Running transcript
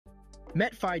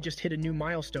MetFi just hit a new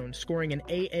milestone, scoring an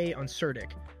AA on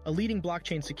Certik, a leading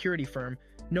blockchain security firm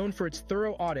known for its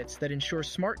thorough audits that ensure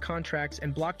smart contracts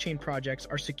and blockchain projects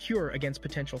are secure against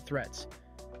potential threats.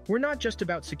 We're not just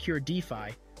about secure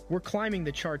DeFi, we're climbing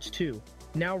the charts too,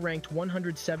 now ranked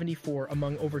 174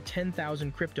 among over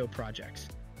 10,000 crypto projects.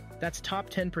 That's top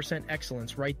 10%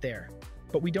 excellence right there.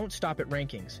 But we don't stop at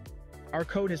rankings. Our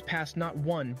code has passed not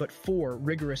one, but 4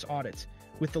 rigorous audits,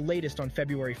 with the latest on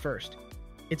February 1st.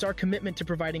 It's our commitment to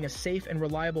providing a safe and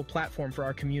reliable platform for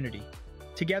our community.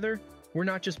 Together, we're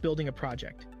not just building a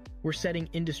project, we're setting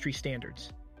industry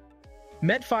standards.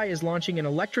 MetFi is launching an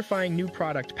electrifying new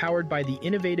product powered by the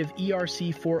innovative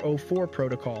ERC 404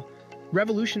 protocol,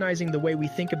 revolutionizing the way we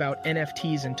think about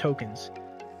NFTs and tokens.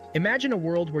 Imagine a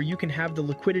world where you can have the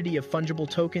liquidity of fungible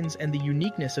tokens and the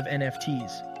uniqueness of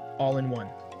NFTs, all in one.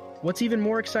 What's even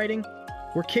more exciting?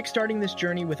 We're kickstarting this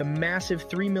journey with a massive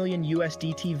 3 million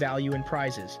USDT value in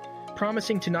prizes,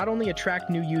 promising to not only attract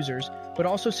new users, but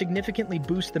also significantly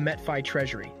boost the MetFi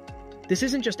treasury. This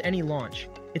isn't just any launch,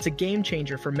 it's a game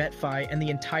changer for MetFi and the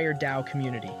entire DAO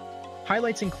community.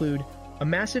 Highlights include a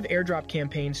massive airdrop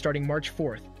campaign starting March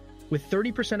 4th, with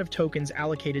 30% of tokens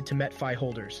allocated to MetFi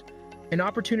holders, an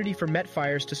opportunity for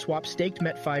MetFiers to swap staked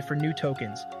MetFi for new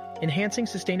tokens, enhancing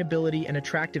sustainability and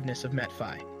attractiveness of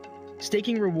MetFi,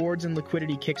 staking rewards and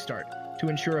liquidity kickstart to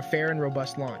ensure a fair and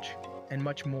robust launch, and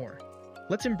much more.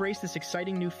 Let's embrace this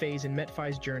exciting new phase in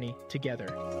MetFi's journey together.